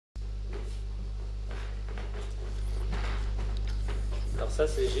ça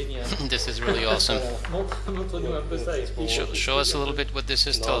c'est génial. This is really awesome. Montre-nous un peu ça. Show us a little bit what this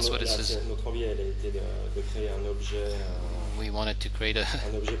is. Tell us what this is. Notre envie, elle a été de créer un objet. We wanted to create a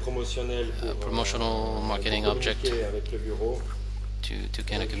promotionnel pour, promotional marketing object avec le bureau. to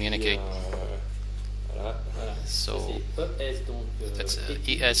kind of communicate. Voilà. So ES, donc, that's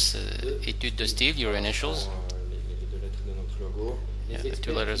ES, Etude de Style, your initials. Les deux lettres de notre logo. Yeah, the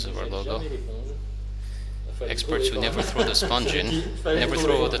 2 letters of our logo. Experts who never throw the sponge in, never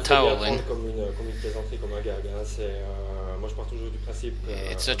throw the towel in.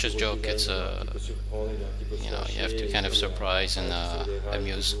 It's such a joke. It's you know, you have to kind of surprise and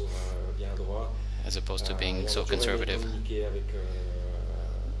amuse, as opposed to being so conservative.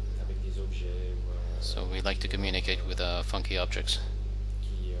 So we like to communicate with funky objects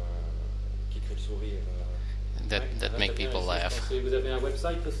that make people laugh. You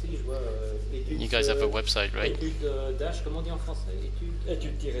guys have a website, right?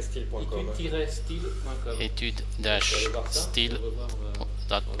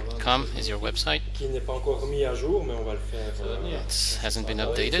 Etude-style.com is your website. It hasn't been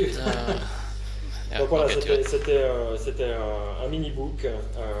updated. Yeah, Donc voilà, we'll c'était un mini-book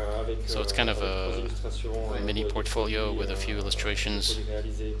avec so it's kind of a mini portfolio with a few illustrations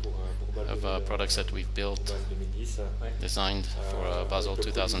of products that we've built, designed for Basel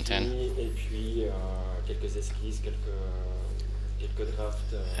 2010, et puis quelques esquisses, quelques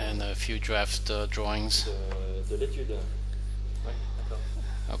drafts and a few draft drawings de l'étude.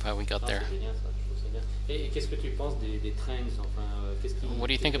 of how we got there. Et qu'est-ce que tu penses des trends, enfin, What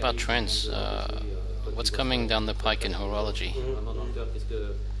do you think about trends? What's coming down the pike in horology?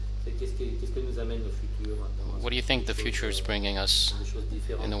 What do you think the future is bringing us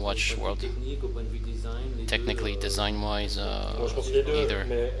in the watch world? Technically, design-wise, either.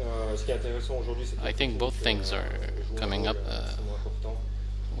 I think both things are coming up.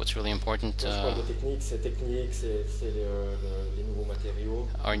 What's really important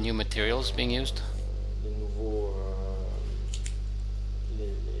are new materials being used.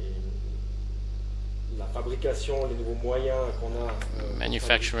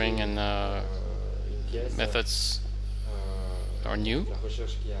 Manufacturing and methods are new,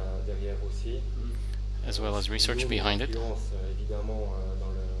 as well as research behind it.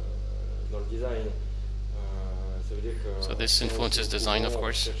 So this influences design, of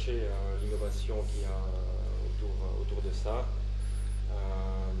course.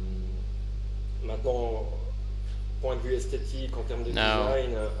 Now,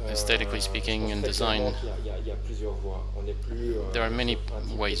 aesthetically speaking, in design, there are many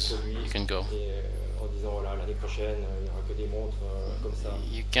ways you can go.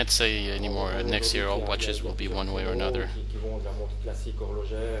 You can't say anymore, next year all watches will be one way or another.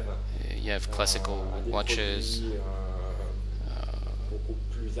 You have classical watches,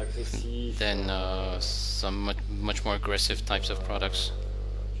 then some much more aggressive types of products.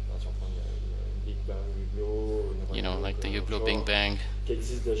 You know, like the Hublot Bing Bang. They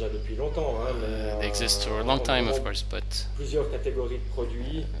exist for a long time, of course, but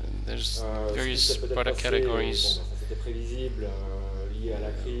there's various product categories.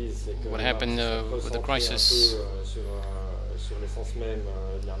 What happened with the crisis?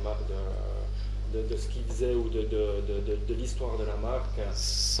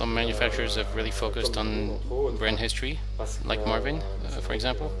 Some manufacturers have really focused on brand history, like Marvin, for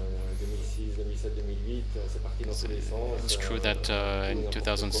example. It's true that in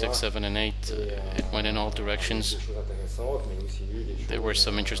 2006, 7 and 8 it went in all directions. There were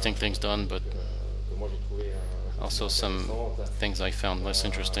some interesting things done, but also some things I found less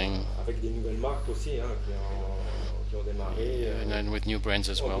interesting, and with new brands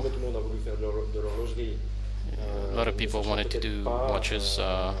as well. A lot of people wanted to do watches,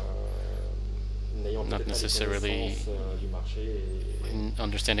 not necessarily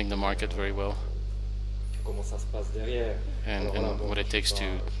understanding the market very well, and what it takes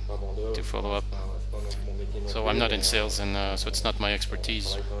to follow up. So I'm not in sales, and so it's not my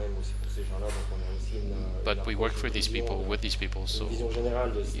expertise. But we work for these people, with these people, so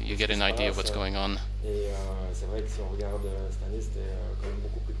you get an idea of what's going on.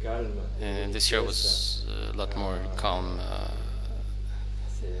 And this year was a lot more calm,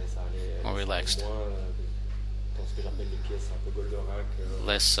 more relaxed.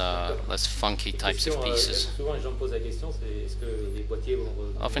 Less funky types of pieces.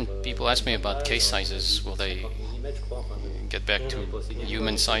 Often people ask me about case sizes. Will they get back to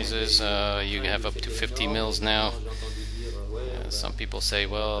human sizes? You have up to 50 mils now. Some people say,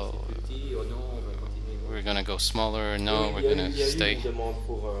 well, we're going to go smaller. No, we're going to stay.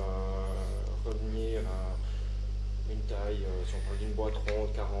 une taille, si on parle d'une boîte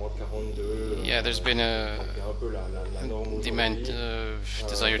ronde, 40, 42. Yeah, there's been a demand,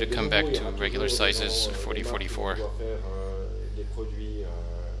 desire to come back to regular sizes, 40, 44. On doit faire des produits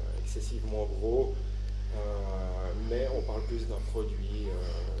excessivement gros, mais on parle plus d'un produit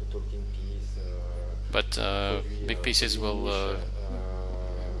talking piece. But big pieces will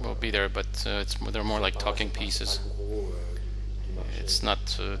be there, but they're more like talking pieces. It's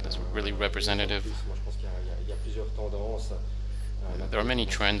not really representative. There are many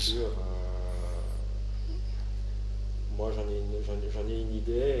trends.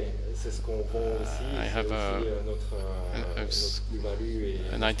 I have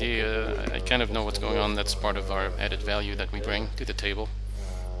an idea. I kind of know what's going on. That's part of our added value that we bring to the table.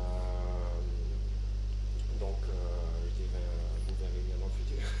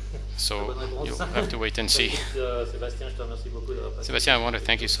 So you'll have to wait and see. Sébastien, I want to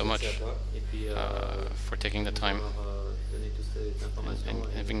thank you so much for taking the time and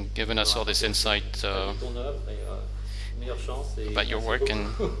having given us all this insight about your work, and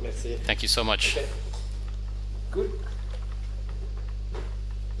thank you so much. Cool.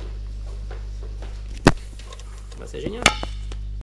 C'est génial.